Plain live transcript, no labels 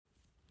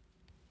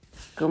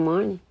Good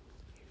morning.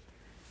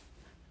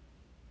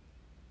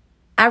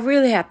 I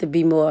really have to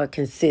be more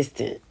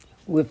consistent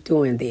with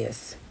doing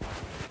this.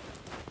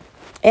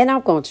 And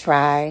I'm going to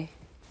try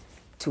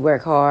to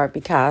work hard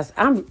because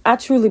I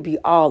truly be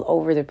all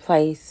over the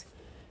place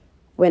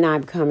when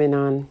I'm coming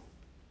on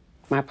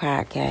my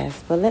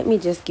podcast. But let me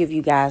just give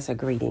you guys a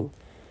greeting.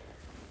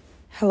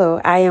 Hello,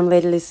 I am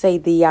Lady Lissay,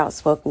 the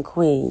Outspoken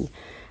Queen.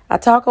 I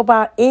talk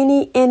about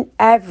any and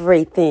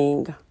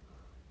everything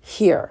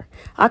here.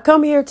 I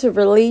come here to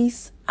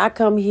release. I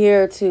come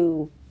here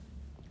to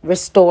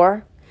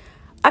restore.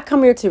 I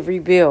come here to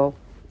rebuild.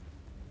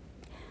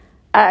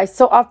 I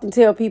so often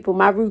tell people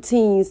my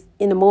routines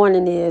in the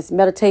morning is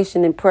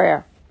meditation and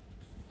prayer.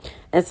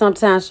 And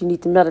sometimes you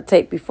need to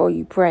meditate before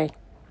you pray.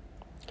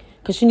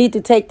 Because you need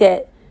to take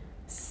that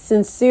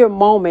sincere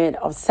moment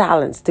of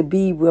silence to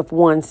be with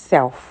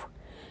oneself.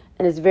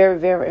 And it's very,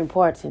 very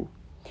important.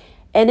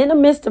 And in the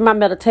midst of my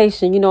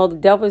meditation, the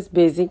devil is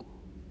busy.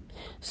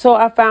 So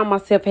I found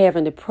myself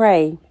having to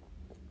pray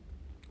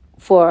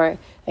for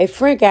a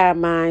friend guy of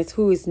mine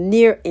who is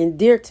near and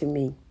dear to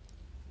me.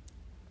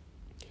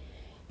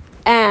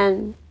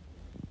 And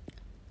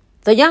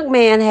the young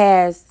man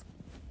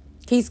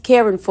he's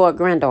caring for a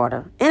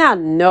granddaughter. And I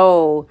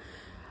know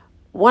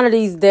one of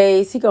these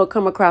days he going to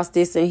come across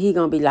this and he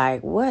going to be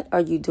like, what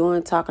are you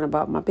doing talking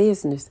about my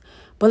business?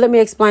 But let me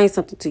explain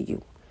something to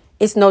you.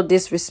 It's no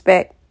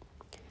disrespect.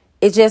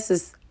 It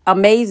just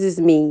amazes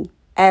me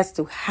as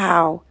to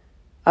how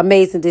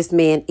amazing this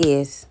man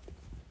is.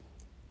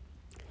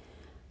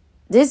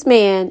 This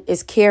man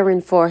is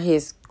caring for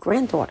his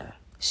granddaughter.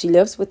 She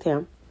lives with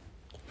him.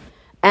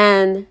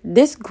 And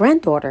this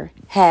granddaughter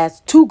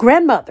has two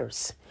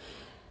grandmothers.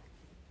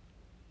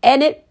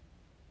 And it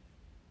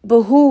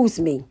behooves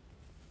me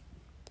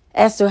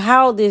as to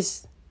how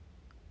this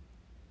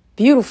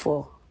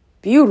beautiful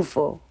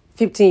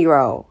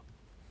 15-year-old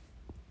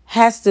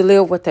has to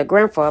live with her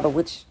grandfather,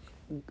 which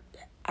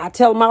I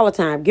tell them all the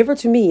time, give her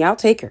to me, I'll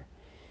take her.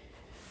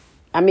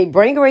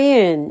 Bring her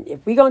in.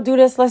 If we're going to do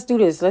this, let's do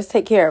this. Let's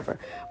take care of her.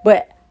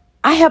 But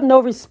I have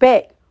no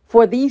respect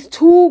for these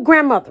two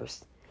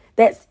grandmothers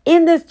that's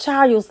in this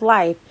child's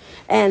life.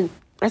 And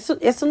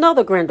it's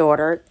another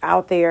granddaughter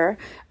out there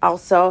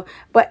also.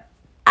 But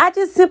I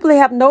just simply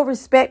have no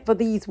respect for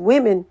these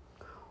women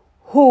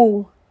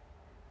who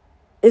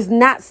is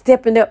not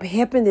stepping up,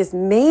 helping this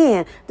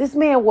man. This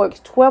man works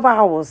 12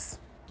 hours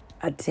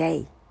a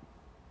day.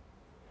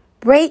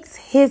 Breaks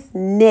his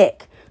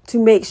neck to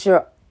make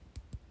sure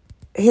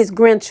his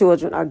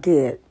grandchildren are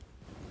good.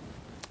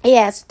 He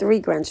has 3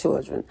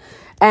 grandchildren.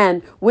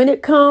 And when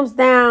it comes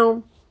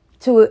down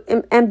to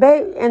it, and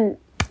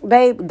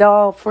babe,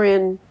 doll,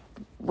 friend,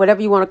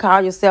 whatever you want to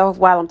call yourself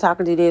while I'm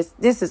talking to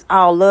this is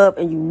all love.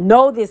 And you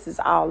know this is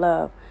all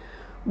love.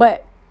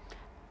 But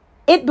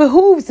it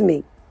behooves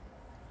me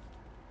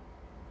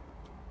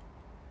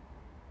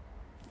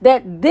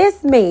that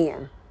this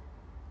man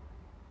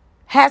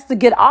has to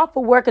get off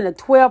of working a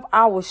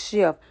 12-hour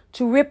shift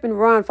to rip and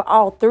run for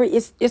all 3.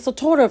 It's a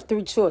total of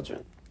 3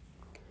 children.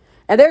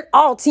 And they're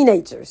all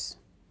teenagers.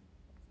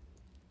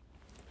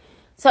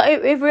 So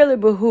it really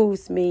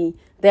behooves me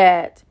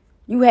that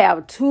you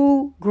have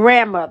 2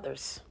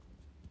 grandmothers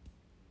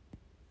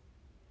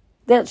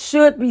that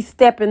should be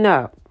stepping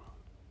up.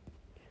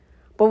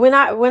 But when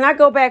I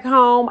go back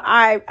home,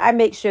 I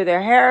make sure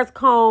their hair is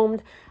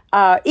combed.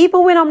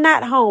 Even when I'm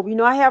not home,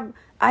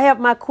 I have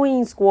my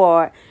queen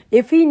squad.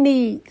 If he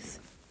needs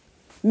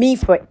me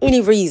for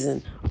any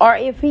reason, or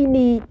if he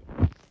needs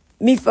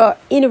me for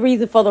any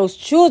reason for those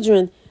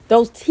children,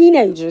 those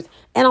teenagers,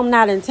 and I'm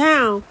not in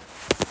town,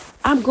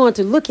 I'm going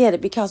to look at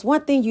it, because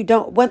one thing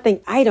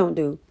I don't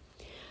do,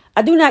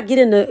 I do not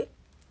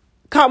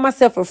call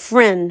myself a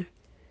friend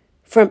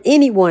from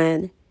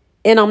anyone,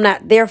 and I'm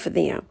not there for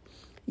them.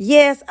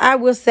 Yes, I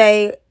will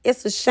say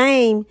it's a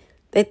shame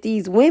that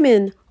these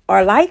women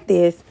are like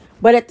this,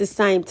 but at the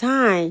same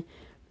time,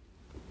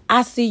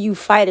 I see you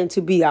fighting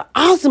to be an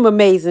awesome,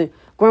 amazing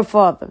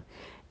grandfather.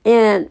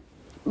 And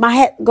my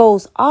hat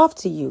goes off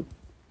to you.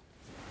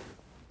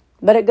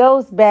 But it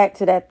goes back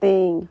to that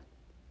thing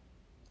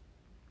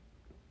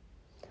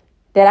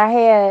that I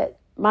had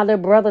my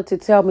little brother to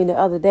tell me the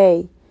other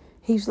day.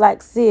 He's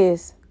like,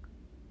 sis,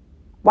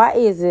 why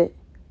is it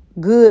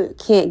good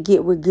can't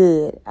get with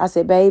good? I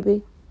said,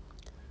 baby,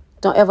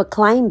 don't ever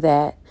claim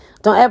that.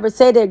 Don't ever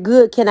say that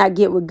good cannot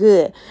get with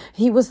good.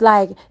 He was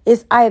like,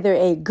 it's either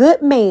a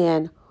good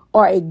man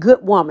or a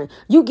good woman.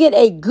 You get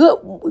a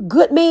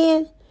good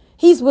man,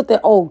 he's with the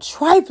old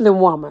trifling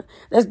woman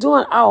that's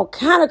doing all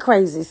kind of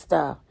crazy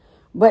stuff.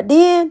 But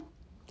then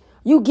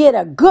you get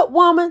a good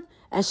woman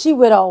and she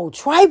with an old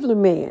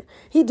trifling man.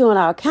 He doing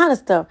all kind of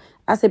stuff.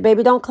 I said,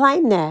 baby, don't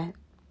claim that.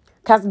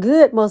 Because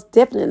good most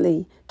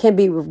definitely can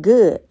be with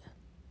good.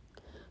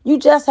 You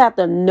just have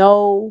to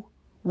know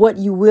what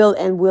you will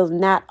and will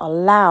not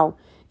allow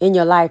in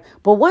your life.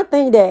 But one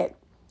thing that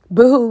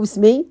behooves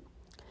me,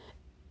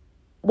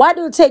 why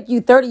do it take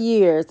you 30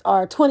 years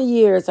or 20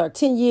 years or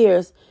 10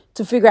 years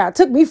to figure out? It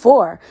took me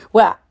 4.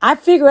 Well, I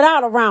figured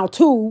out around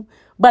 2,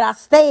 but I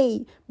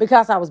stayed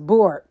because I was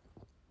bored.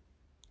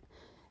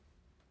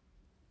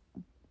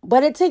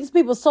 But it takes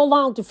people so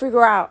long to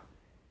figure out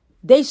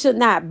they should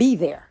not be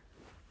there.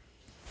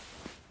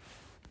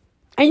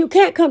 And you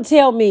can't come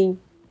tell me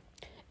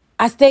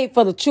I stayed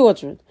for the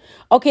children.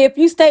 Okay, if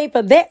you stayed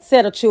for that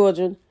set of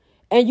children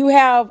and you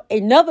have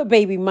another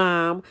baby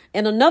mom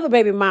and another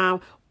baby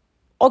mom,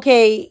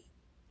 okay,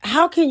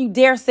 how can you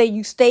dare say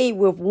you stayed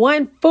with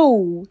one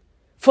food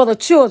for the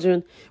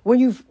children when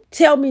you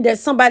tell me that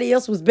somebody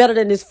else was better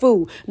than this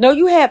food? No,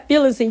 you had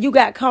feelings and you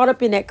got caught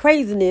up in that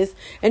craziness,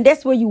 and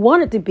that's where you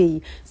wanted to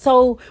be.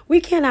 So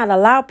we cannot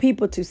allow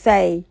people to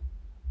say,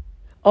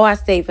 oh, I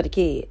stayed for the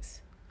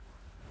kids.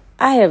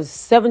 I have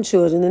 7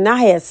 children and I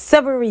had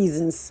 7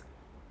 reasons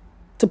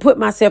to put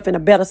myself in a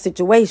better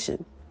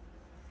situation.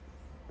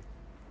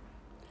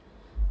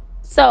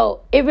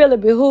 So it really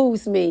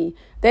behooves me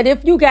that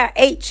if you got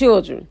 8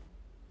 children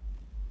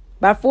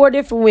by 4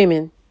 different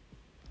women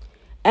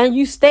and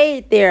you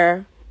stayed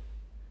there,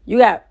 you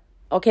got,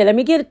 okay, let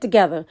me get it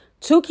together.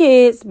 2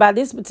 kids by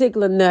this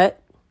particular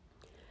nut,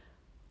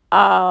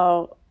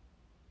 4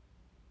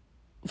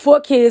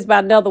 kids by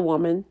another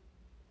woman,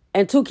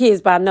 and 2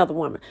 kids by another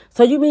woman.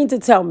 So you mean to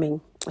tell me,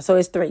 so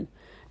it's 3.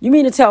 You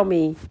mean to tell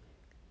me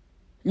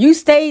you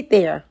stayed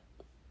there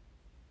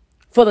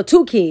for the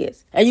 2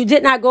 kids and you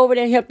did not go over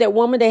there and help that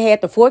woman that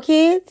had the 4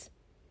 kids?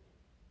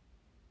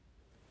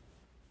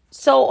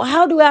 So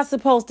how do I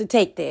supposed to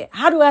take that?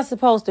 How do I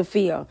supposed to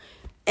feel?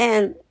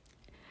 And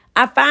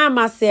I find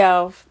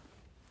myself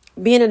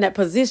being in that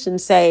position,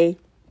 say,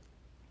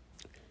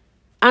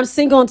 I'm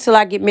single until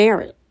I get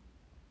married.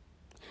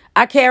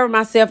 I carry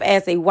myself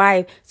as a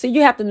wife. So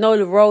you have to know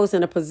the roles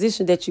and the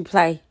position that you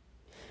play.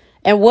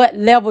 And what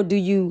level do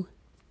you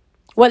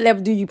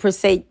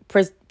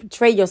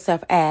portray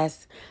yourself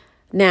as?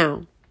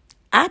 Now,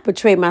 I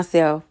portray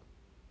myself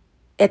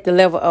at the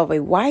level of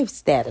a wife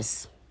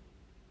status.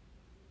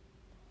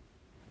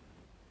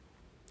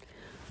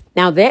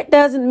 Now, that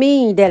doesn't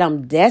mean that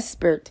I'm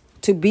desperate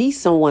to be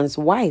someone's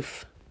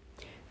wife.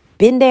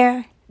 Been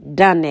there,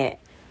 done that.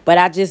 But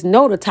I just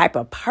know the type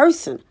of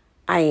person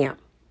I am.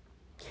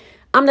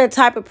 I'm the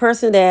type of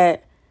person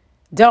that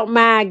don't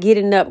mind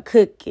getting up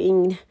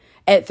cooking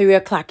at 3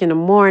 o'clock in the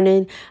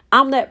morning.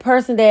 I'm that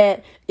person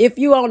that if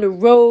you on the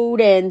road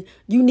and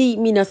you need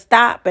me to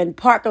stop and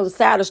park on the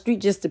side of the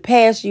street just to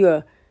pass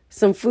you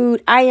some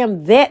food, I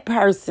am that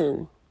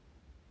person.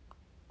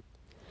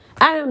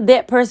 I am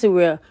that person who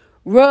will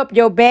rub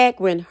your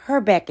back when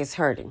her back is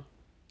hurting.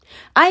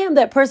 I am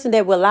that person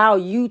that will allow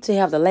you to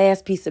have the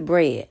last piece of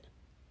bread.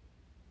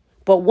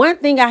 But one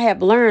thing I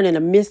have learned in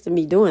the midst of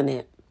me doing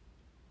that,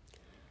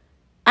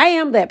 I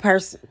am that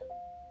person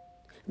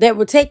that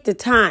will take the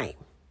time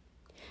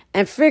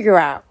and figure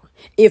out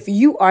if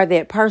you are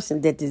that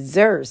person that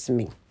deserves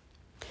me.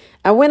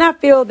 And when I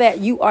feel that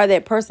you are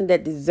that person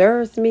that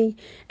deserves me,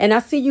 and I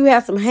see you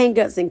have some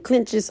hang-ups and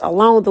clinches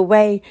along the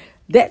way,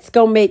 that's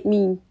going to make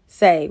me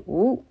say,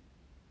 ooh,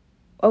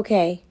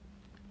 okay.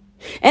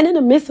 And in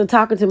the midst of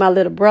talking to my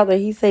little brother,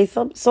 he says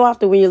so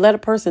often when you let a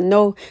person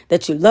know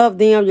that you love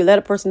them, you let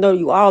a person know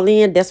you all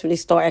in, that's when they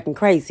start acting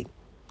crazy.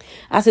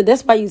 I said,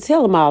 that's why you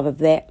tell them all of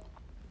that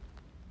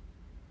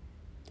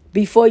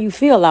before you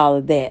feel all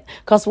of that.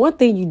 Because one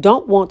thing you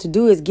don't want to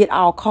do is get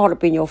all caught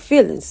up in your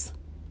feelings.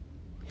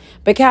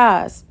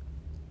 Because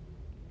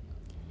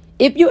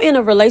if you're in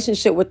a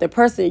relationship with the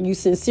person, you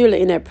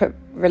sincerely in that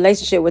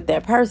relationship with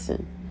that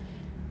person,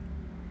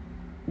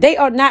 they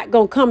are not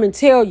going to come and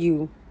tell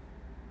you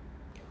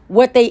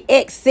what they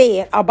ex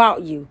said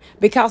about you.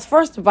 Because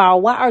first of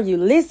all, why are you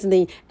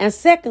listening? And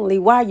secondly,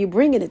 why are you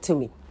bringing it to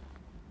me?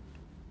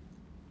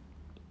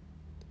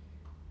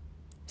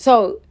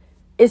 So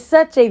it's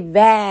such a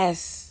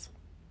vast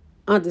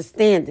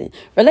understanding.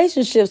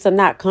 Relationships are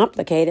not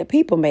complicated.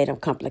 People made them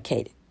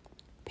complicated.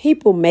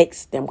 People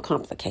makes them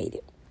complicated.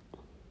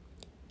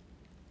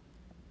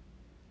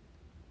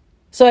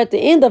 So at the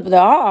end of it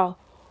all,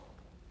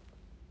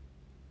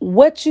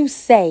 what you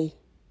say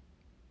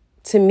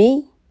to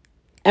me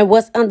and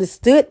what's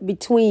understood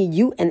between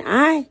you and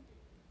I,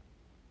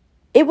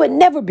 it would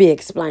never be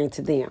explained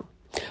to them.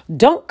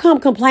 Don't come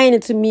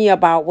complaining to me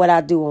about what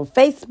I do on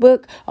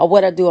Facebook or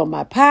what I do on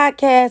my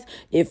podcast.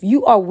 If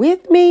you are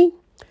with me,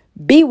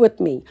 be with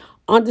me.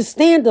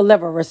 Understand the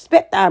level of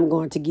respect I'm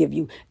going to give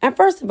you. And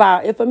first of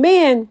all, if a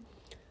man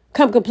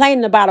come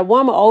complaining about a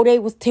woman, oh, they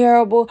was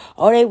terrible,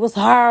 oh, they was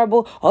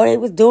horrible, oh, they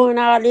was doing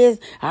all this,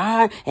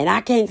 and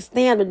I can't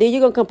stand it, then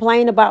you're going to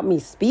complain about me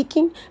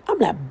speaking? I'm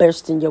not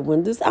bursting your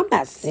windows. I'm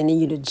not sending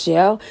you to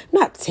jail. I'm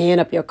not tearing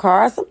up your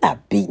cars. I'm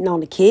not beating on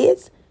the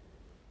kids.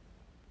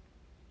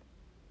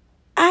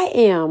 I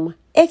am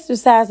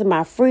exercising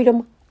my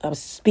freedom of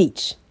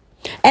speech.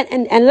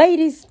 And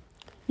ladies,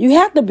 you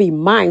have to be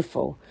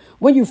mindful.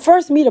 When you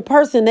first meet a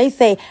person, they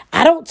say,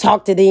 I don't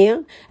talk to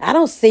them. I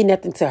don't say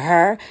nothing to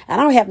her. I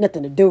don't have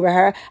nothing to do with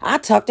her. I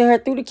talk to her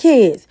through the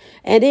kids.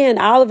 And then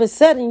all of a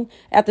sudden,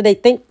 after they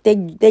think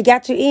they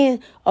got you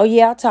in, oh,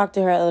 yeah, I talked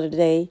to her the other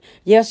day.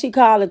 Yeah, she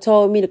called and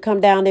told me to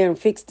come down there and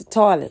fix the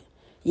toilet.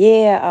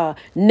 Yeah,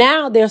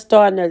 now they're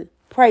starting to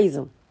praise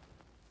them.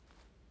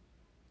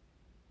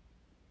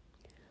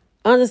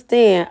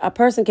 understand a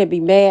person can be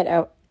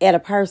mad at a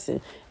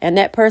person, and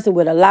that person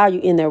would allow you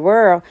in their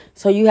world.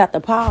 So you have to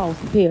pause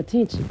and pay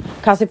attention.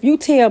 Because if you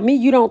tell me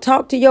you don't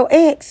talk to your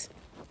ex,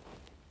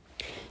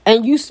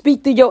 and you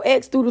speak to your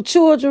ex through the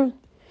children,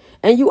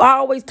 and you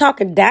always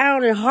talking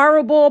down and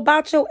horrible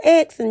about your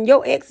ex, and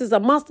your ex is a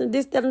monster,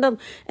 this, that, and another,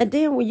 and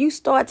then when you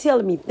start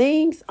telling me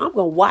things, I'm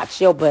going to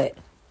watch your butt.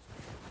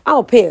 I'm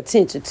going to pay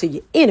attention to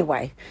you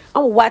anyway.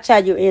 I'm going to watch how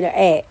you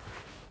interact.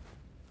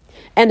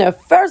 And the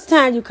first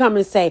time you come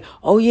and say,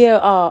 oh,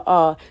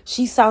 yeah,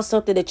 she saw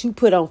something that you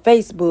put on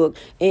Facebook,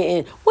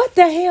 and what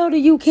the hell do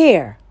you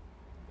care?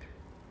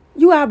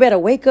 You all better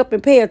wake up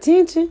and pay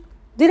attention.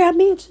 Did I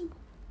mention?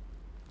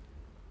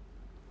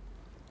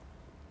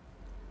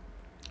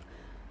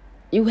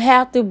 You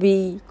have to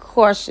be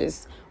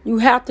cautious. You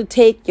have to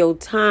take your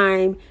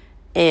time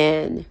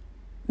and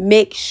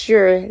make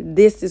sure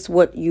this is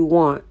what you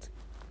want.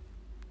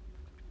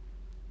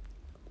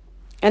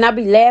 And I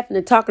be laughing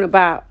and talking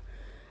about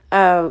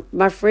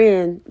my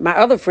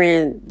other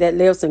friend that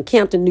lives in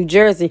Campton, New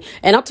Jersey.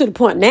 And I'm to the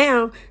point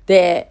now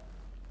that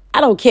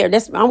I don't care.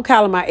 I'm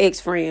calling my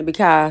ex-friend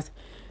because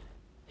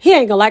he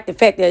ain't going to like the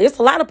fact that it's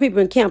a lot of people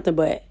in Campton,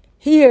 but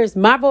he hears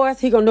my voice,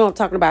 he going to know I'm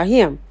talking about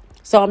him.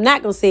 So I'm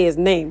not going to say his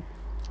name,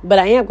 but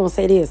I am going to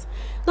say this.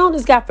 Known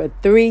this guy for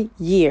 3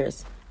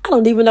 years. I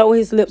don't even know what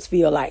his lips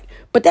feel like,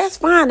 but that's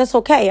fine. That's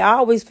okay. I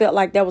always felt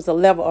like there was a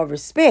level of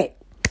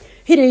respect.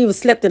 He didn't even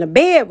slept in a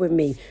bed with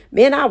me.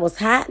 Man, I was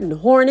hot and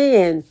horny,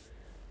 and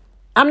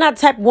I'm not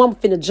the type of woman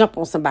finna jump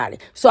on somebody.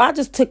 So I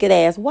just took it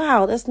as,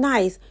 wow, that's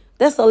nice.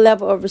 That's a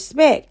level of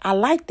respect. I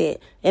liked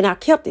it, and I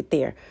kept it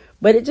there.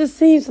 But it just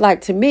seems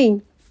like, to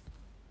me,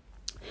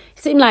 it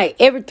seemed like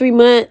every 3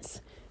 months,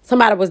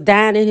 somebody was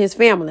dying in his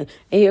family,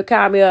 and he'll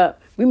call me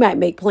up. We might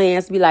make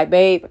plans to be like,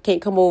 babe, I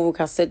can't come over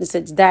because such and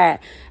such died.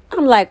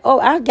 I'm like, oh,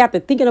 I got to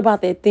thinking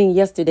about that thing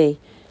yesterday.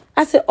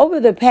 I said,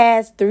 over the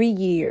past 3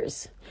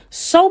 years,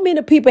 so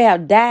many people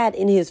have died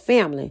in his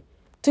family,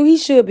 so he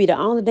should be the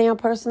only damn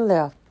person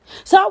left.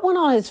 So I went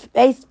on his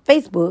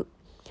Facebook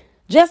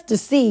just to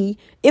see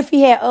if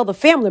he had other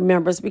family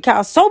members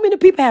because so many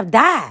people have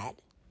died.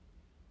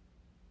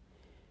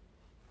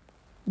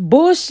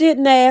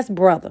 Bullshitting ass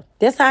brother.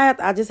 That's how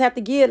I just have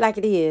to give it like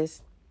it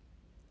is.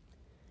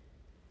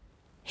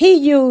 He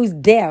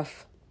used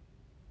death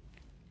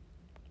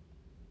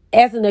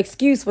as an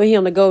excuse for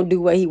him to go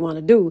do what he want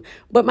to do.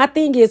 But my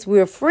thing is,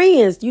 we're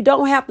friends. You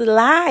don't have to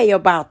lie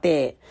about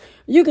that.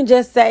 You can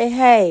just say,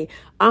 hey,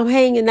 I'm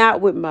hanging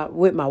out with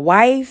my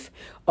wife,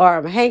 or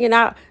I'm hanging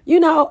out,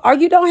 or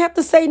you don't have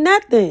to say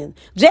nothing.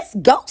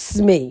 Just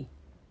ghost me.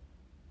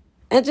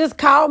 And just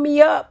call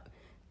me up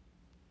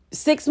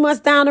 6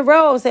 months down the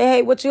road and say,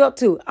 hey, what you up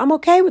to? I'm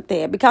okay with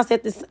that because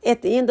at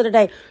the end of the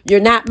day, you're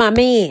not my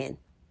man.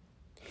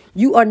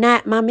 You are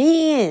not my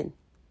man.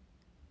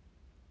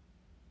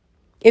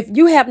 If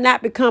you have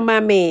not become my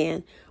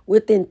man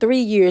within 3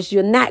 years,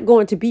 you're not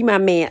going to be my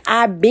man.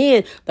 I've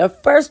been the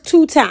first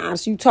 2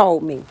 times you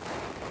told me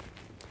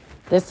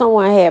that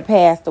someone had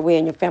passed away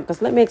in your family.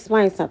 Because let me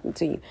explain something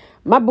to you.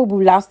 My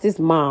boo-boo lost his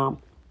mom.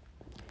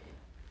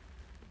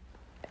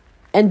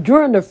 And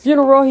during the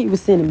funeral, he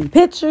was sending me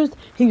pictures.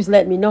 He was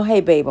letting me know,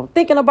 hey, babe, I'm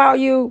thinking about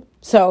you.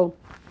 So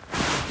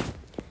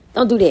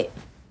don't do that.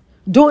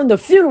 During the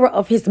funeral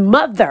of his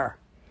mother,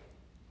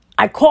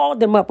 I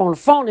called him up on the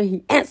phone and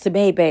he answered,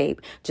 hey, babe,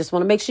 just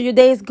want to make sure your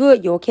day is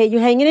good. You okay? You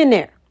hanging in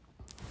there?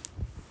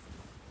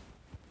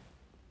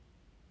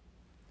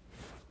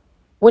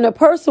 When a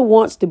person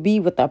wants to be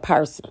with a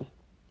person,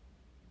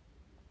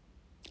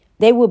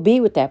 they will be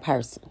with that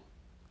person.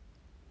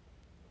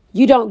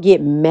 You don't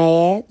get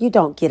mad. You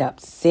don't get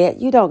upset.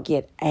 You don't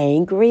get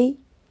angry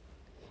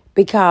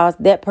because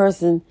that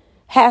person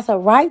has a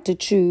right to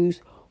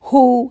choose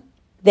who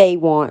they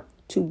want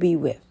to be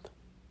with.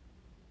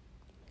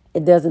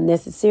 It doesn't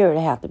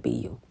necessarily have to be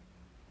you.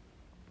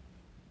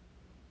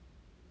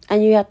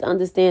 And you have to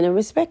understand and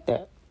respect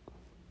that.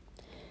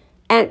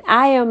 And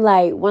I am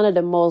like one of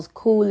the most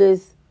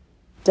coolest,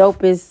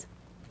 dopest,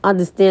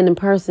 understanding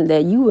person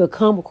that you will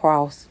come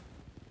across.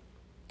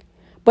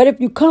 But if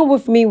you come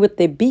with me with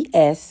the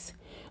BS,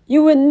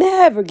 you will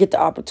never get the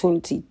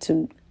opportunity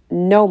to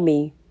know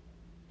me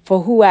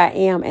for who I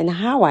am and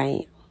how I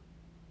am.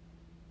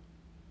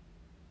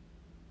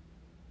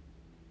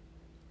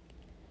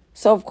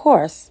 So, of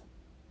course,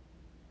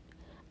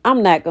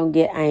 I'm not going to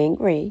get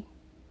angry.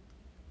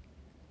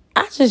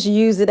 I just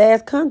use it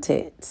as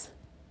context.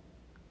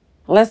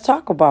 Let's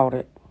talk about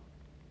it.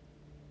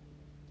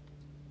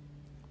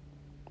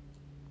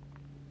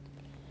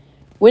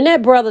 When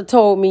that brother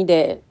told me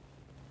that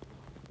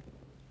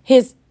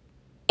his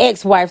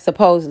ex-wife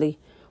supposedly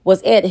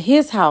was at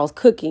his house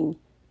cooking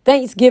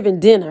Thanksgiving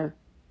dinner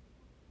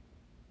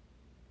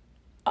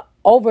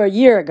over a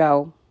year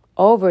ago,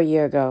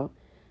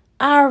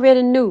 I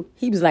already knew.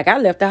 He was like, I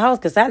left the house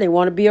because I didn't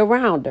want to be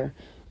around her.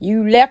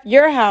 You left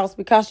your house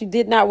because you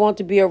did not want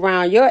to be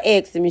around your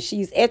ex, and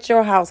she's at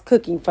your house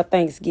cooking for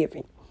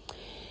Thanksgiving.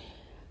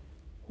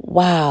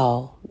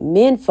 Wow.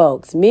 Men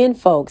folks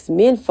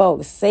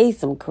say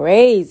some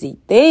crazy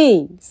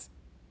things.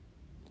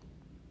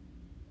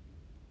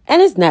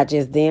 And it's not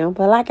just them,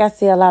 but like I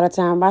say, a lot of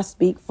time I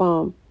speak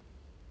from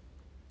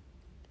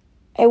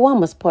a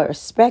woman's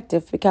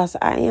perspective because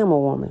I am a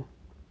woman.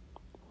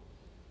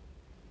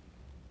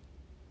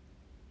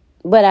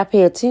 But I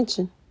pay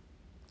attention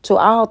to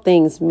all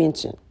things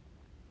mentioned.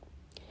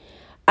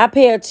 I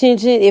pay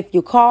attention. If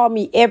you call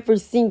me every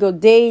single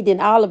day, then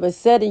all of a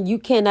sudden you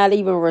cannot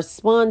even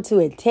respond to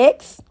a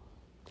text.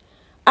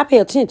 I pay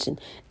attention.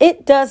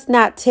 It does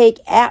not take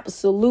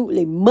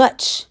absolutely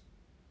much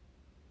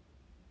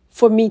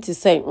for me to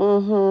say,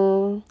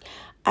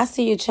 I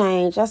see you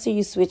change. I see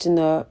you switching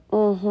up. But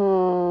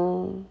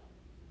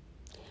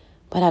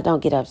I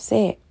don't get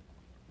upset.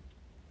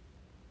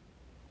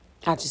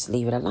 I just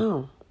leave it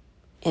alone.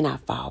 And I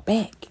fall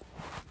back.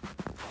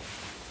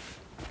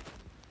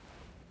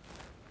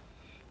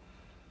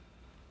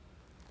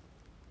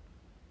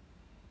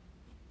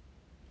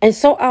 And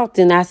so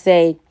often I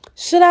say,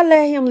 should I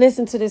let him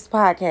listen to this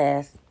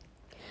podcast?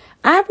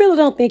 I really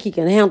don't think he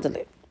can handle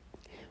it.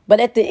 But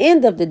at the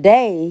end of the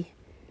day,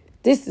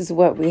 this is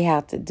what we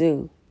have to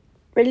do.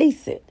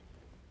 Release it.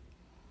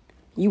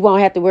 You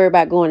won't have to worry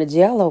about going to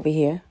jail over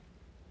here.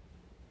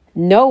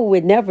 No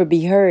would never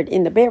be heard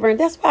in the bedroom.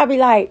 That's probably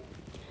like,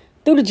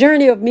 through the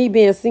journey of me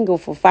being single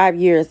for 5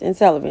 years and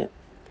celibate,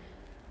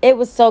 it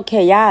was so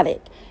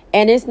chaotic.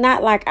 And it's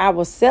not like I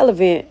was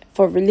celibate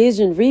for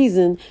religion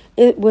reason.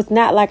 It was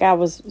not like I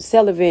was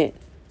celibate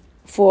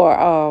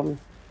for,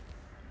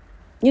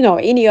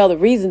 any other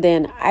reason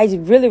than I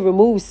really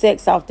removed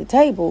sex off the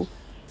table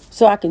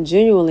so I can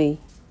genuinely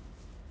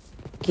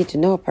get to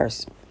know a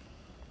person.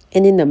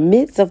 And in the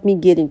midst of me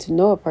getting to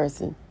know a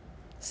person,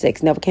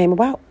 sex never came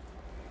about.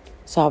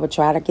 So I would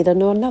try to get to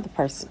know another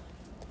person.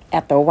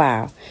 After a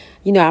while,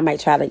 I might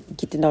try to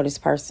get to know this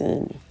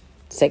person.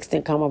 Sex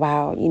didn't come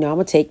about. I'm going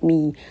to take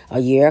me a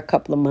year, a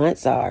couple of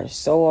months or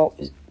so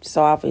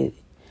often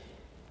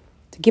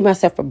to give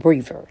myself a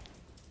breather.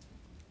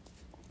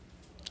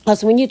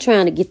 Because when you're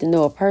trying to get to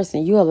know a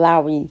person, you're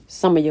allowing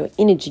some of your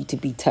energy to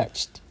be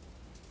touched.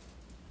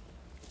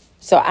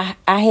 So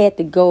I had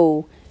to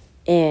go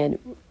and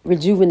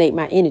rejuvenate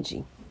my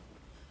energy.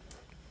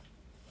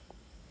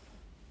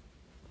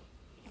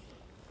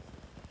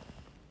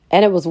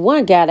 And it was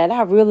one guy that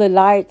I really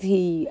liked.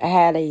 He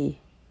had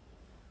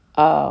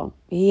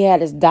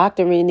his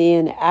doctorate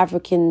in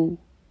African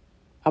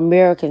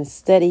American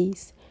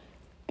studies.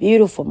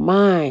 Beautiful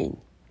mind.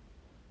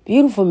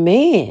 Beautiful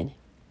man.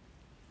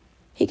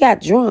 He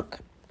got drunk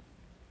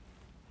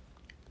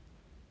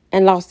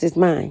and lost his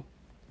mind.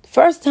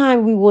 First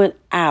time we went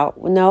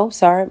out. No,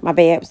 sorry, my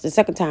bad. It was the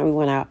second time we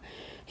went out.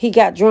 He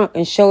got drunk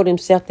and showed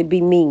himself to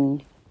be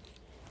mean.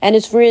 And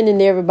his friend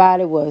and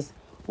everybody was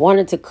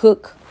wanting to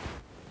cook.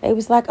 They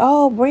was like,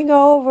 oh, bring her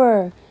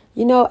over.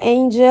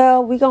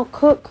 Angel, we gonna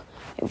cook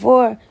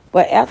for.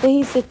 But after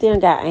he sit there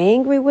and got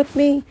angry with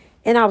me,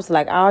 and I was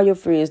like, all your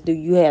friends do,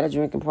 you had a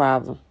drinking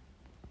problem.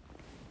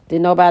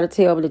 Didn't nobody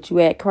tell me that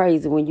you act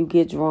crazy when you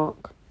get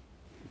drunk.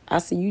 I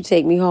said, you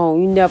take me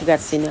home. You never got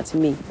to say that to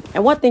me.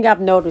 And one thing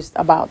I've noticed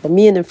about the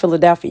men in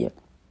Philadelphia,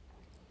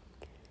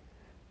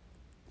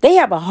 they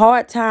have a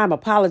hard time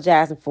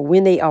apologizing for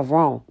when they are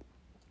wrong.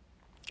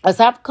 As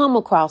I've come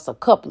across a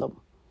couple of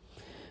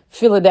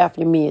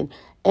Philadelphia men,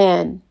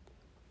 and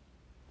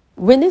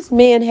when this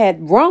man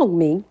had wronged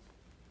me,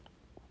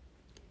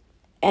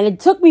 and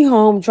it took me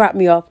home, dropped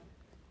me off,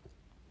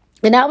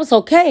 and I was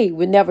okay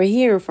with never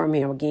hearing from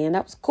him again.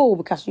 That was cool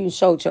because you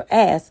showed your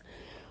ass.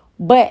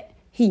 But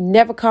he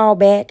never called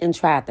back and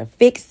tried to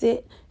fix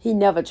it. He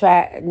never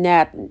tried.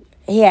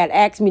 He had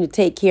asked me to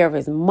take care of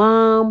his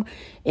mom.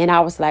 And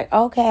I was like,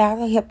 okay,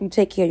 I'll help you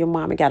take care of your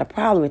mom. I got a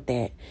problem with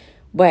that.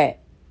 But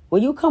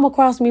when you come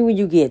across me when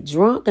you get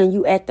drunk and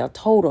you act a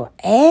total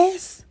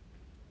ass,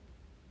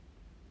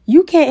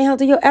 you can't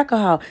handle your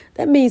alcohol.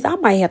 That means I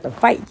might have to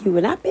fight you.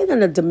 And I've been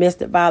in a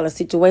domestic violence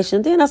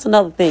situation. Then that's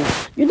another thing.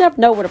 You never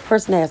know what a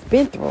person has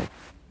been through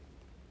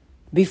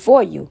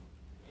before you.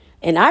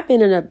 And I've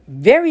been in a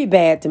very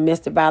bad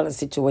domestic violence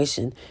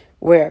situation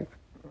where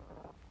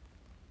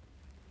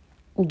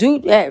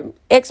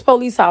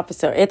ex-police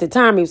officer, at the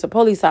time he was a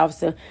police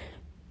officer,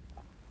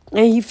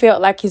 and he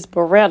felt like his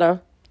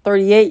Beretta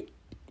 38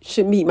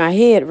 should meet my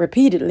head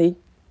repeatedly.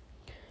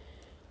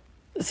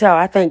 So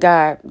I thank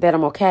God that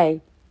I'm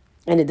okay,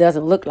 and it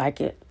doesn't look like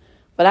it.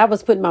 But I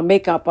was putting my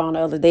makeup on the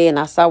other day, and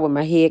I saw where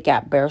my head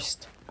got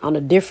burst on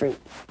a different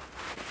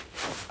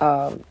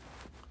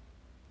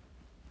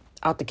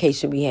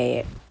altercation we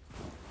had.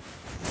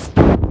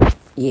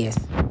 Yes.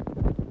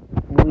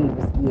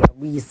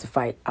 We used to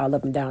fight all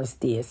up and down the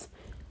stairs.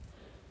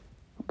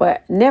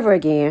 But never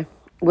again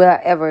will I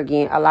ever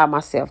again allow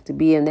myself to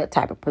be in that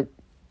type of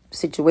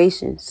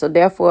situation. So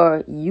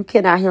therefore, you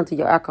cannot handle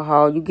your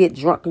alcohol. You get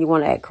drunk and you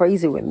want to act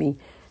crazy with me.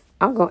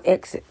 I'm going to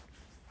exit.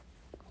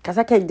 Because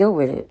I can't deal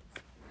with it.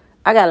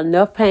 I got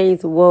enough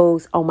pains and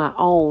woes on my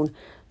own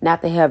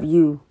not to have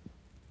you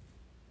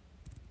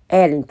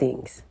adding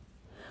things.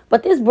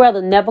 But this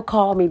brother never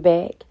called me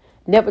back.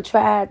 Never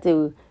tried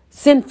to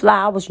send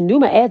flowers. You knew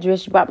my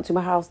address. You brought me to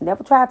my house.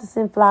 Never tried to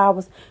send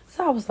flowers.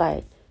 So I was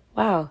like,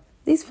 wow,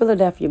 These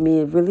Philadelphia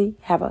men really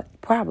have a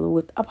problem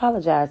with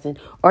apologizing,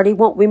 or they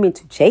want women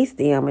to chase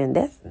them, and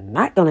that's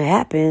not going to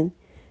happen.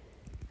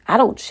 I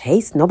don't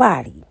chase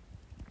nobody.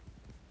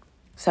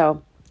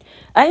 So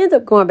I ended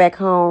up going back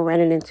home,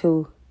 running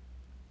into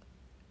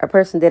a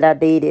person that I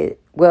dated.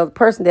 Well, the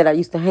person that I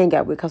used to hang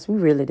out with, because we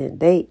really didn't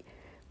date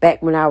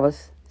back when I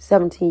was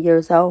 17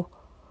 years old.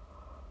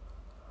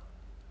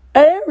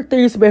 And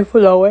everything's been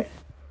flowing.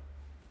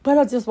 But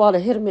I just want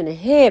to hit him in the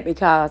head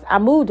because I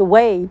moved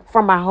away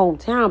from my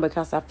hometown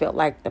because I felt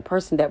like the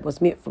person that was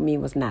meant for me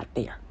was not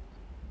there.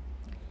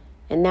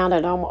 And now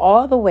that I'm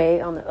all the way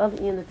on the other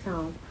end of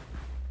town,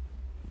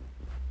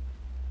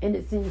 and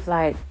it seems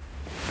like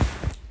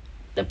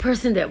the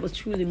person that was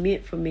truly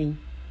meant for me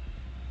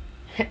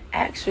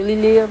actually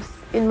lives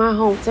in my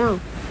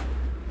hometown.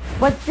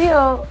 But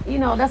still,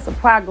 that's a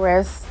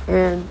progress,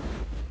 and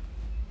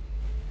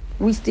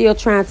we still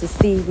trying to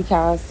see,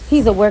 because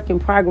he's a work in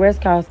progress,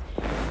 because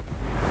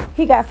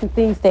he got some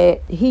things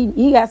that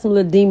he got some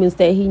little demons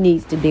that he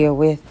needs to deal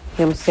with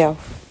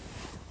himself.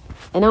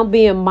 And I'm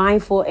being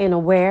mindful and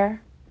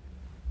aware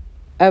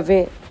of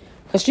it.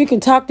 Because you can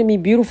talk to me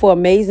beautiful,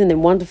 amazing,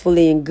 and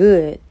wonderfully and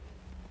good.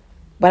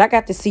 But I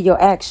got to see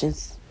your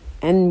actions.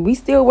 And we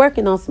still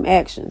working on some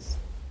actions.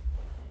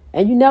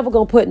 And you never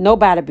going to put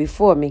nobody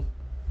before me.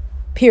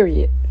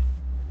 Period.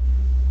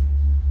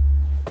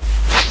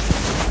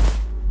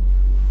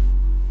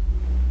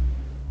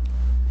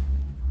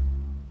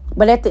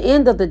 But at the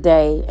end of the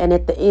day, and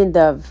at the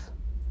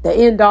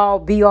end all,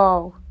 be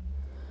all,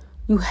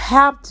 you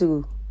have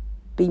to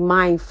be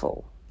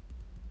mindful.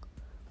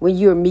 When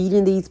you're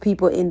meeting these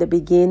people in the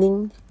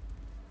beginning,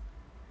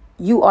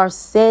 you are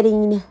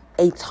setting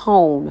a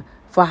tone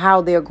for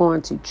how they're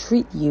going to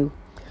treat you.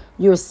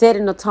 You're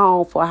setting a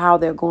tone for how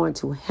they're going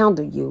to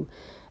handle you.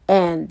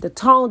 And the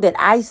tone that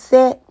I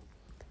set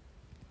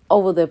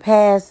over the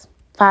past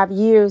 5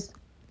 years,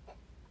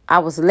 I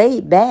was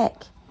laid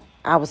back.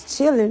 I was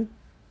chilling.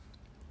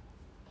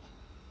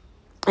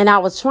 And I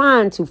was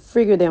trying to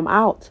figure them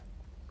out.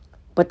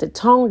 But the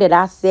tone that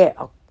I set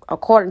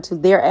according to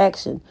their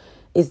action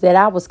is that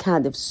I was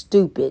kind of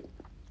stupid.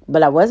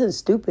 But I wasn't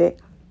stupid.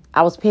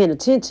 I was paying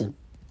attention.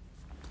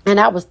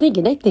 And I was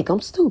thinking, they think I'm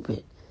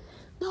stupid.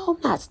 No,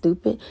 I'm not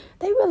stupid.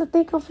 They really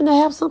think I'm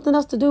finna have something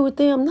else to do with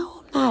them.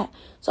 No, I'm not.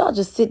 So I'll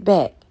just sit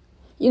back.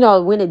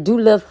 When they do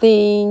little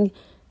thing,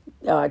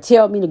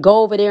 tell me to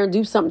go over there and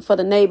do something for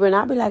the neighbor. And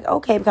I'll be like,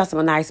 okay, because I'm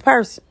a nice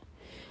person.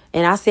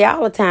 And I say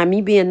all the time,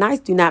 me being nice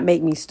do not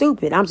make me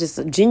stupid. I'm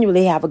just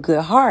genuinely have a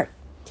good heart.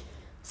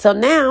 So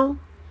now,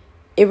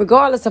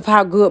 regardless of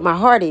how good my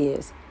heart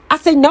is, I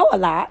say no a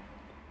lot.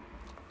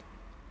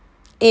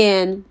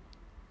 And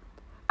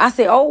I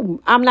say, oh,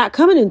 I'm not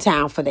coming in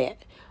town for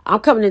that. I'm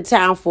coming in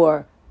town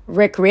for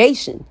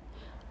recreation.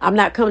 I'm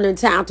not coming in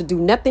town to do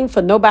nothing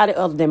for nobody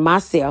other than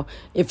myself.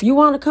 If you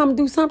want to come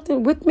do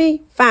something with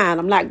me, fine.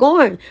 I'm not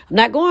going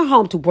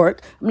home to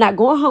work. I'm not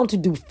going home to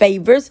do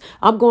favors.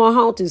 I'm going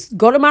home to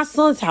go to my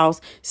son's house,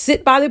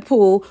 sit by the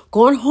pool,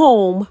 going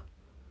home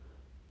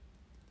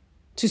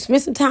to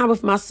spend some time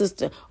with my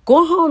sister,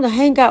 going home to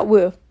hang out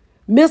with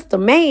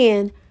Mr.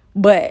 Man.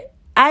 But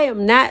I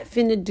am not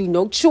finna do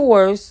no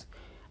chores.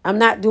 I'm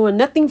not doing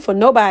nothing for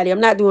nobody. I'm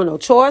not doing no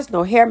chores,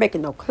 no hair,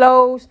 making no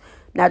clothes.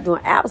 Not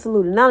doing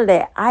absolutely none of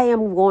that. I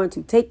am going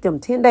to take them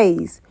 10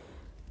 days.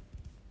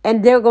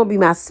 And they're going to be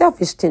my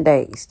selfish 10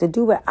 days to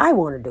do what I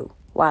want to do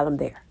while I'm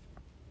there.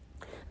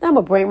 Then I'm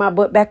going to bring my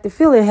butt back to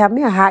Philly and have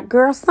me a hot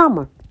girl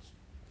summer.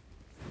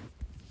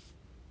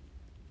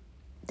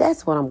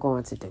 That's what I'm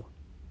going to do.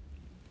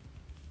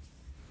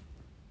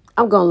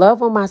 I'm going to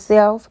love on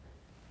myself.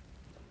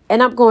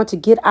 And I'm going to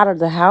get out of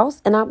the house.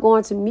 And I'm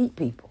going to meet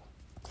people.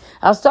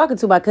 I was talking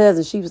to my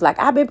cousin. She was like,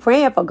 I've been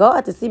praying for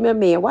God to send me a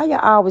man. Why y'all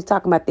always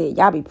talking about that?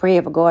 Y'all be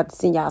praying for God to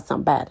send y'all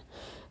somebody.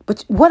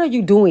 But what are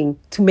you doing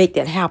to make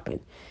that happen?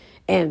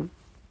 And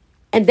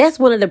that's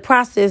one of the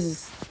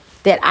processes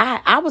that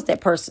I was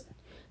that person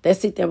that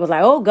sit there and was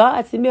like, oh,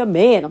 God, send me a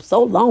man. I'm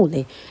so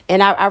lonely.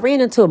 And I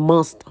ran into a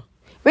monster.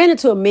 Ran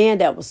into a man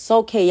that was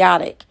so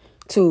chaotic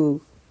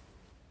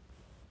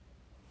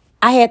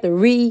I had to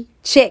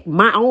recheck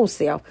my own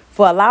self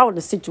for allowing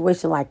a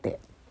situation like that.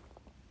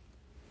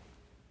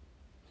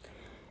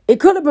 It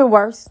could have been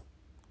worse,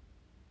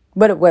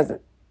 but it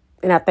wasn't.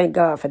 And I thank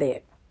God for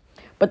that.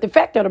 But the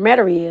fact of the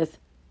matter is,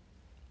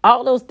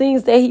 all those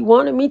things that he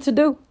wanted me to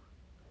do,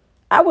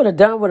 I would have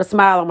done with a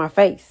smile on my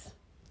face.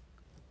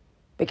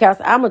 Because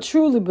I'm a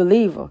truly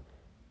believer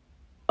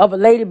of a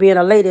lady being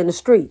a lady in the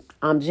street.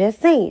 I'm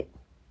just saying.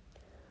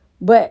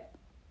 But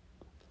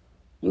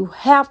you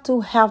have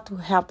to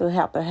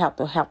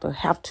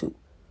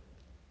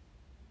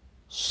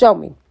show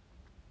me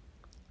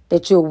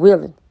that you're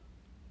willing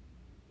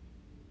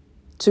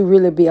to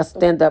really be a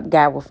stand-up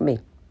guy with me.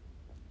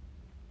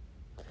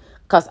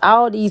 Because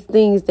all these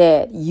things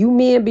that you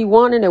men be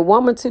wanting a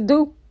woman to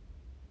do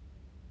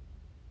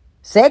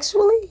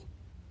sexually,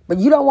 but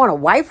you don't want to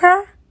wife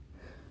her?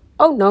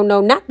 Oh, no,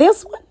 not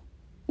this one.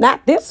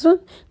 Not this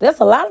one. There's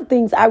a lot of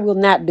things I will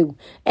not do.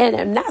 And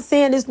I'm not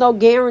saying there's no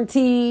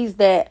guarantees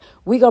that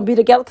we're going to be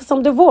together because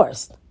I'm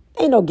divorced.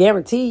 Ain't no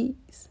guarantees.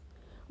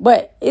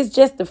 But it's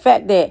just the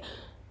fact that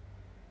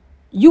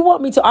you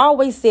want me to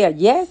always say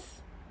yes.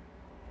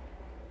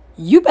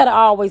 You better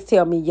always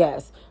tell me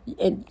yes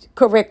and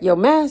correct your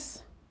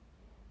mess.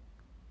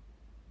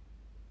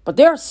 But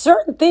there are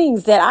certain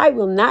things that I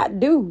will not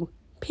do,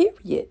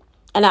 period.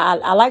 And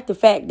I like the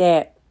fact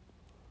that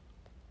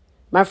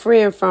my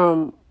friend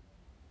from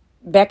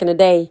back in the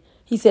day,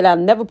 he said, I'll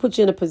never put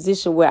you in a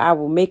position where I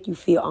will make you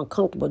feel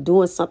uncomfortable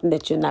doing something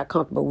that you're not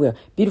comfortable with.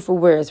 Beautiful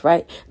words,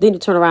 right? Then to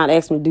turn around and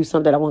ask me to do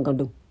something that I wasn't going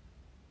to do.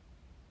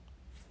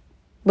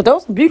 But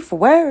those are beautiful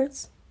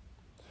words.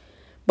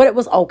 But it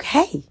was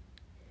okay.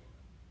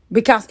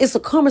 Because it's a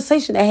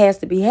conversation that has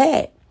to be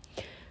had.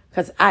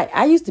 Because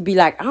I used to be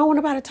like, I don't want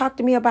nobody to talk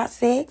to me about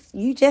sex.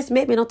 You just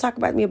met me, don't talk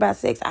about me about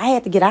sex. I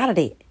had to get out of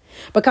that.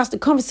 Because the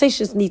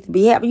conversations need to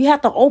be had. You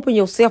have to open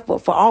yourself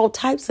up for all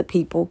types of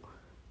people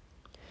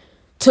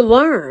to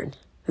learn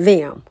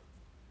them.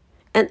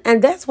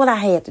 And that's what I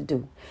had to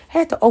do. I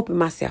had to open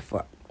myself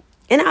up.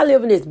 And I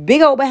live in this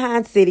big old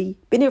behind city.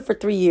 Been here for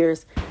 3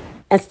 years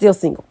and still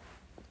single.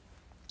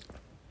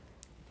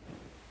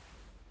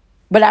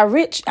 But I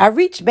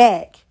reached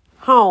back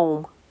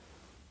home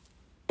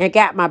and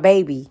got my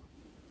baby.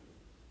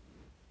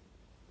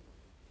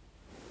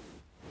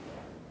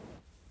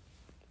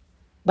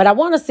 But I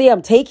want to say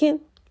I'm taken.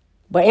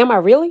 But am I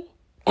really?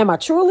 Am I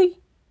truly?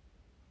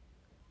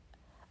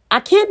 I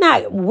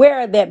cannot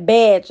wear that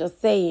badge of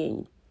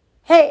saying,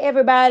 hey,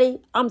 everybody,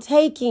 I'm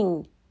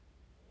taking.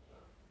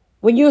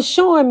 When you're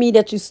showing me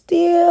that you're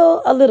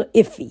still a little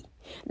iffy.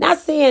 Not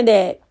saying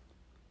that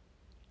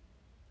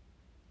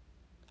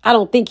I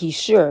don't think he's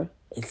sure.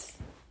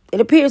 It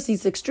appears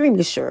he's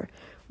extremely sure.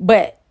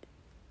 But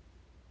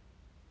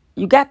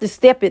you got to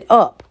step it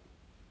up.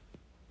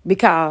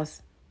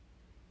 Because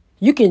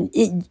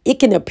it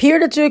can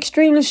appear that you're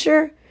extremely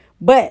sure.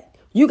 But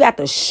you got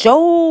to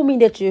show me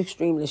that you're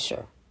extremely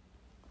sure.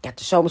 Got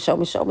to show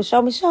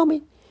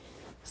me.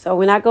 So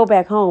when I go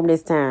back home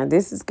this time,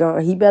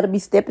 he better be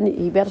stepping it.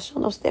 He better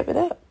step it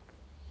up.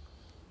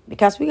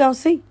 Because we gonna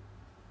see.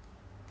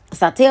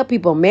 So I tell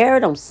people I'm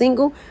married, I'm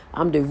single,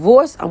 I'm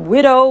divorced, I'm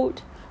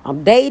widowed,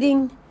 I'm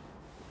dating.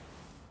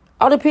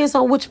 All depends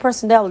on which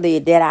personality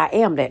that I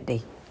am that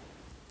day.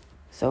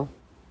 So.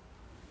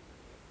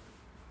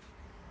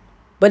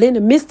 But in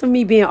the midst of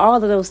me being all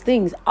of those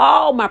things,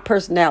 all my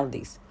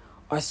personalities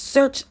are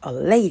such a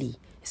lady,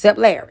 except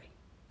Larry.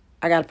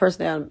 I got a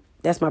personality,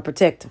 that's my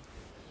protector.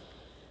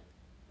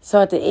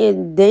 So at the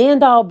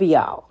end all be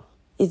all,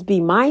 is be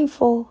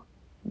mindful,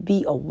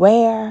 be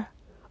aware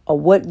of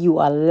what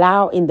you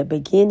allow in the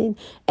beginning.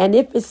 And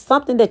if it's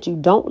something that you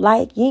don't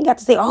like, you ain't got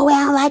to say, oh,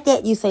 I don't like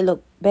that. You say,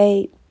 look,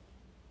 babe,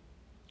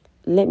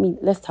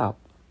 let's talk.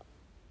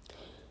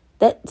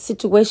 That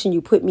situation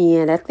you put me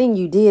in, that thing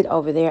you did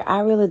over there, I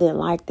really didn't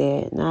like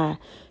that.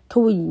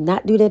 Can we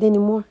not do that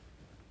anymore?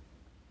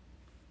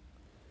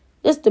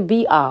 Just to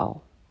be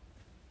all.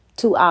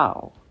 To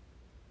all.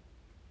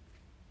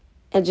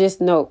 And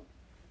just know.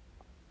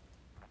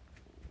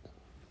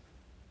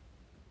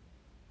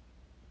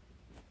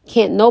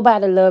 Can't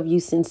nobody love you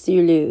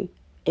sincerely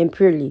and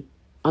purely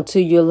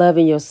until you're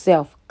loving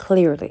yourself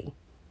clearly.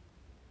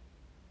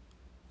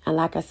 And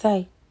like I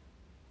say,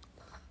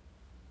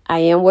 I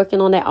am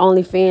working on that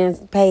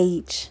OnlyFans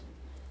page.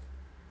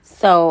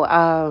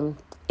 So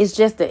it's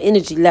just the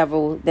energy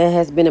level that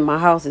has been in my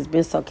house has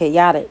been so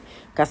chaotic.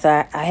 Because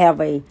I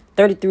have a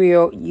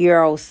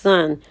 33-year-old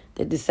son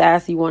that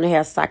decides he want to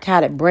have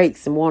psychotic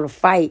breaks and want to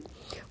fight.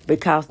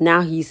 Because now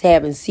he's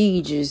having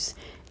seizures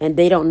and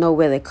they don't know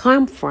where they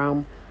come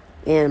from.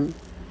 And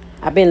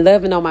I've been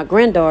loving on my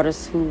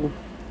granddaughters who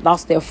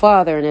lost their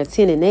father and they're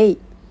 10 and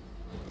 8.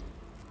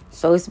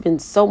 So it's been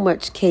so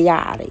much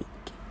chaotic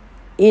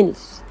in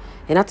it.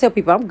 And I tell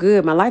people I'm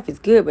good. My life is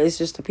good, but it's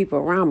just the people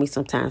around me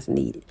sometimes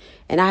need it.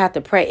 And I have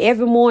to pray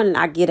every morning.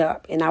 I get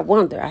up and I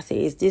wonder, I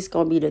say, is this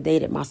going to be the day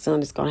that my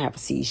son is going to have a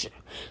seizure?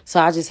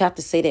 So I just have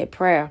to say that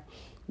prayer.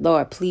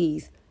 Lord,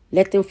 please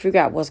let them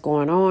figure out what's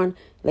going on.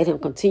 Let him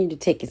continue to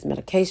take his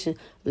medication.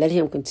 Let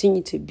him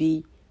continue to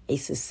be a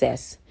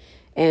success.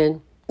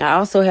 And I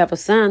also have a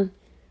son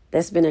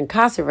that's been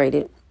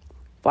incarcerated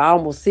for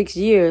almost 6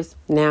 years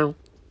now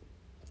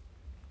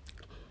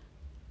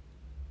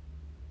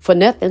for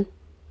nothing.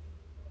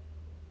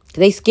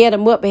 They scared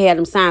him up and had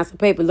him sign some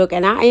paper. Look,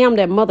 and I am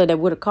that mother that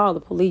would have called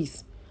the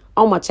police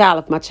on my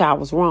child if my child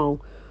was wrong.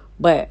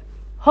 But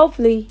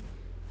hopefully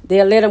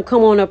they'll let him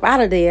come on up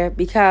out of there,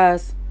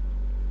 because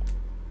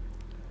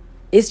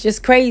it's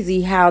just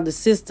crazy how the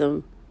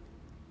system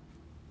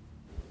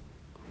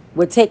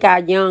would take our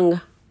young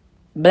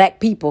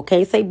black people.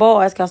 Can't say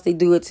boys because they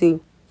do it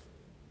too.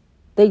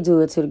 They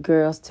do it to the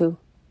girls too.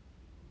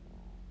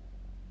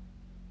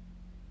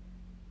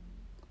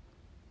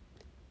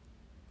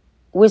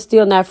 We're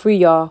still not free,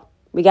 y'all.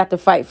 We got to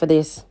fight for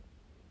this.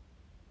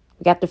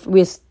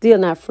 We're still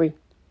not free.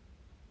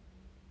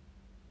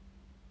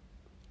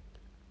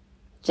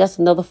 Just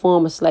another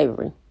form of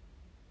slavery.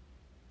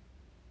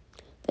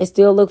 They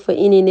still look for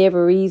any and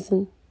every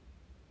reason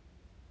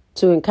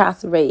to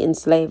incarcerate and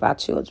enslave our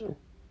children,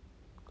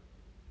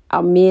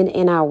 our men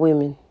and our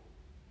women.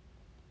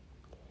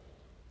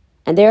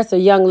 And there's a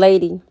young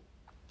lady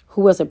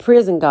who was a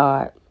prison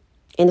guard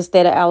in the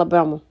state of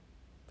Alabama.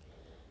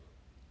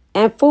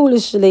 And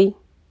foolishly,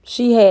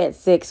 she had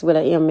sex with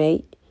an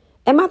inmate.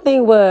 And my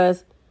thing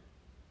was,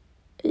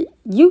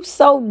 you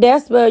so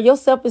desperate, your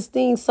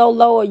self-esteem so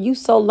low, or you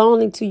so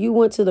lonely till you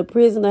went to the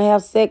prison to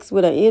have sex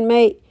with an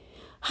inmate?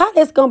 How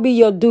that's going to be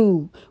your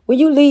dude? When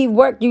you leave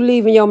work, you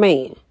leaving your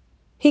man.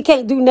 He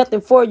can't do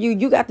nothing for you.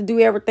 You got to do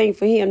everything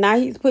for him. Now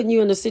he's putting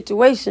you in a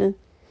situation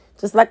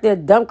just like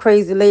that dumb,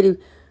 crazy lady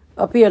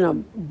up here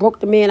and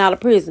broke the man out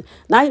of prison.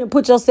 Now you done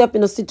put yourself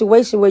in a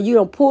situation where you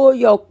done pull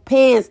your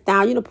pants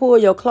down. You done pull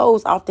your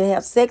clothes off to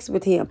have sex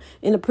with him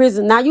in the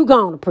prison. Now you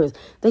gone to prison.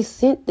 They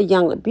sent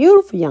the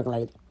beautiful young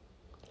lady.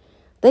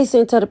 They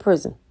sent her to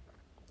prison.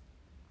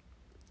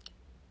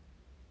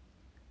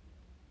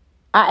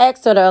 I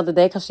asked her the other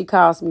day because she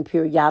calls me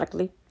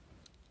periodically.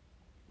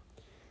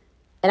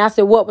 And I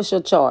said, what was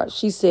your charge?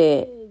 She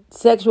said,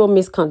 sexual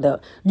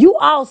misconduct. You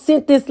all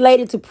sent this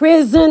lady to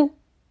prison.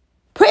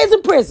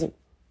 Prison.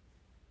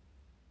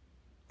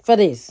 For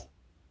this.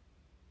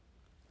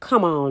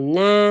 Come on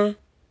now.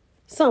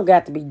 Something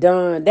got to be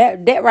done.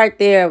 That right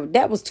there,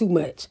 that was too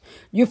much.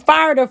 You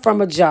fired her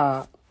from a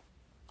job.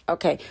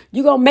 Okay.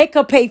 You're going to make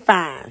her pay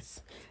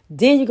fines.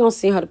 Then you're going to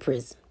send her to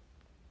prison.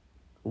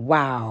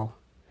 Wow.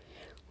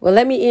 Well,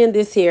 let me end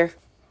this here.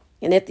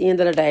 And at the end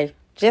of the day,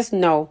 just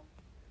know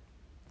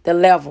the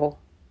level.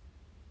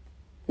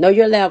 Know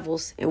your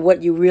levels and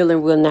what you will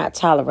and will not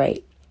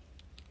tolerate.